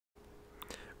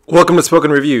Welcome to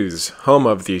Spoken Reviews, home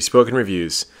of the Spoken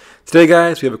Reviews. Today,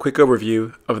 guys, we have a quick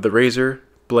overview of the Razer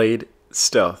Blade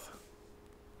Stealth.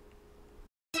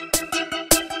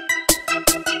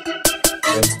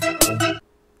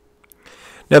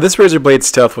 Now, this Razer Blade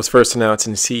Stealth was first announced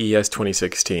in CES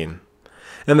 2016.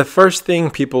 And the first thing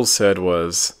people said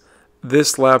was,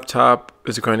 this laptop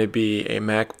is going to be a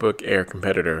MacBook Air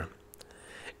competitor.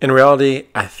 In reality,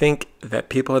 I think that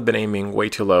people have been aiming way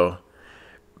too low.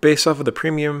 Based off of the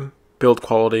premium build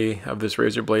quality of this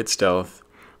Razer Blade Stealth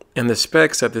and the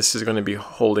specs that this is going to be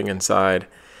holding inside,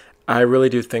 I really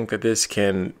do think that this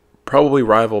can probably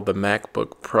rival the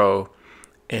MacBook Pro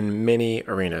in many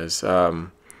arenas.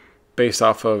 Based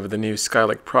off of the new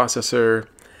Skylake processor,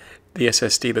 the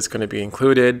SSD that's going to be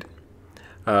included,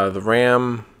 the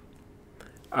RAM,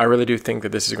 I really do think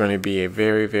that this is going to be a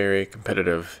very, very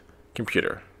competitive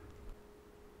computer.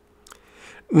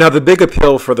 Now, the big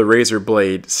appeal for the Razer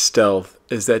Blade Stealth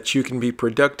is that you can be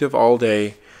productive all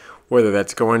day, whether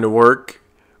that's going to work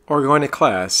or going to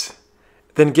class,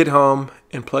 then get home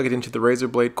and plug it into the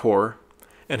Razer Blade Core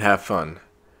and have fun.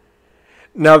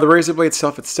 Now, the Razer Blade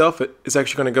Stealth itself is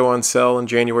actually going to go on sale in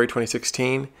January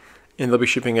 2016, and they'll be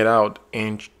shipping it out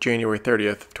in January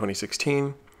 30th,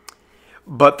 2016.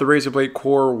 But the Razer Blade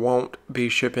Core won't be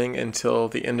shipping until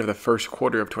the end of the first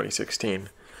quarter of 2016.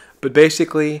 But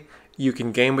basically, you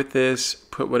can game with this,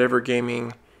 put whatever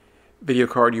gaming video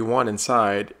card you want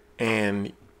inside,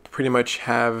 and pretty much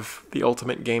have the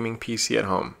ultimate gaming PC at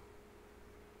home.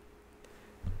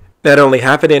 At only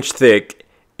half an inch thick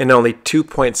and only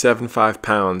 2.75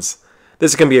 pounds,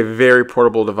 this is going to be a very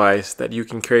portable device that you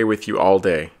can carry with you all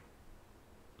day.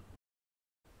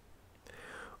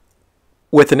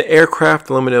 With an aircraft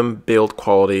aluminum build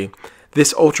quality,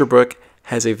 this Ultrabook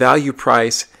has a value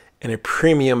price and a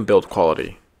premium build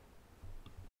quality.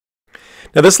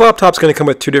 Now, this laptop is going to come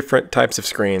with two different types of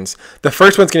screens. The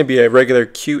first one's going to be a regular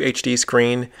QHD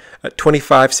screen,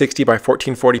 2560 by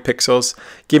 1440 pixels,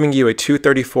 giving you a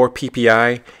 234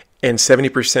 ppi and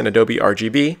 70% Adobe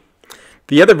RGB.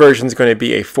 The other version is going to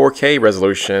be a 4K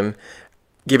resolution,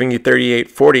 giving you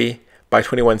 3840 by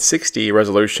 2160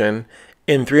 resolution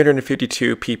and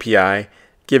 352 ppi,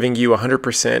 giving you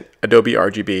 100% Adobe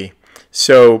RGB.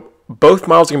 So both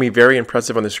models are going to be very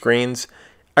impressive on the screens.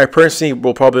 I personally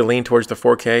will probably lean towards the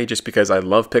 4K just because I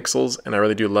love pixels and I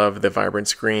really do love the vibrant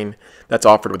screen that's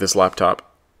offered with this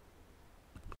laptop.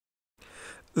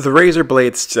 The Razer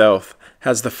Blade Stealth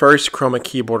has the first Chroma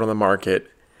keyboard on the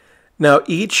market. Now,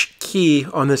 each key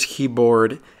on this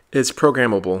keyboard is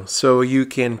programmable, so you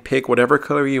can pick whatever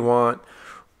color you want,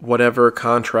 whatever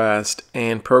contrast,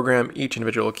 and program each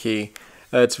individual key.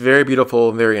 It's very beautiful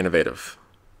and very innovative.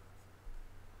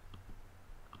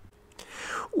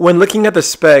 When looking at the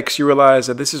specs, you realize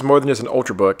that this is more than just an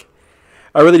Ultrabook.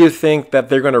 I really do think that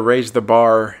they're going to raise the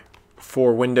bar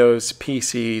for Windows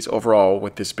PCs overall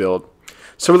with this build.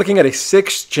 So we're looking at a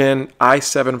 6th gen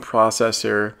i7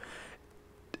 processor.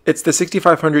 It's the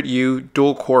 6500U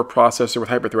dual-core processor with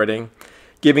hyperthreading,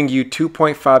 giving you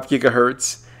 2.5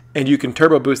 gigahertz, and you can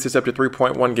turbo boost this up to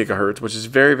 3.1 gigahertz, which is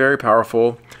very, very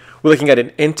powerful. We're looking at an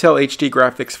Intel HD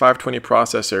Graphics 520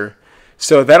 processor.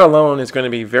 So that alone is going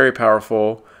to be very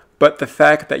powerful, but the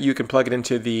fact that you can plug it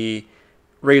into the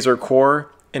Razer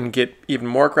Core and get even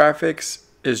more graphics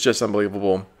is just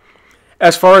unbelievable.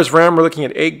 As far as RAM, we're looking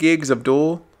at 8 gigs of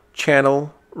dual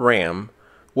channel RAM,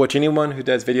 which anyone who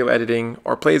does video editing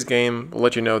or plays game will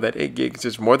let you know that 8 gigs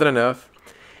is more than enough,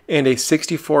 and a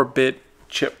 64-bit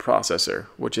chip processor,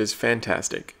 which is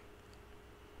fantastic.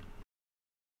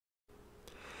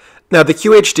 Now, the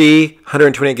QHD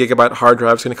 128GB hard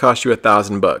drive is going to cost you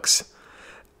 $1,000.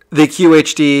 The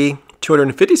QHD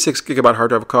 256GB hard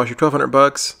drive will cost you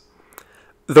 $1,200.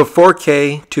 The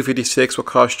 4K 256 will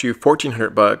cost you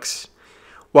 $1,400,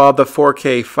 while the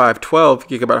 4K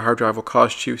 512GB hard drive will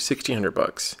cost you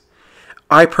 $1,600.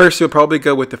 I personally would probably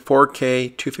go with the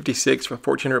 4K 256 for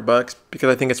 $1,400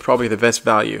 because I think it's probably the best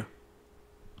value.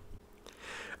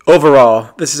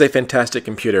 Overall, this is a fantastic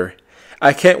computer.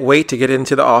 I can't wait to get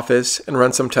into the office and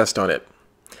run some tests on it.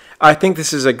 I think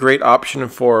this is a great option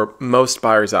for most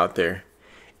buyers out there.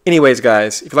 Anyways,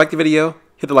 guys, if you liked the video,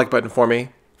 hit the like button for me.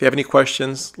 If you have any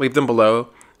questions, leave them below.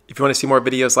 If you want to see more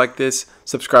videos like this,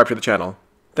 subscribe to the channel.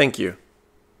 Thank you.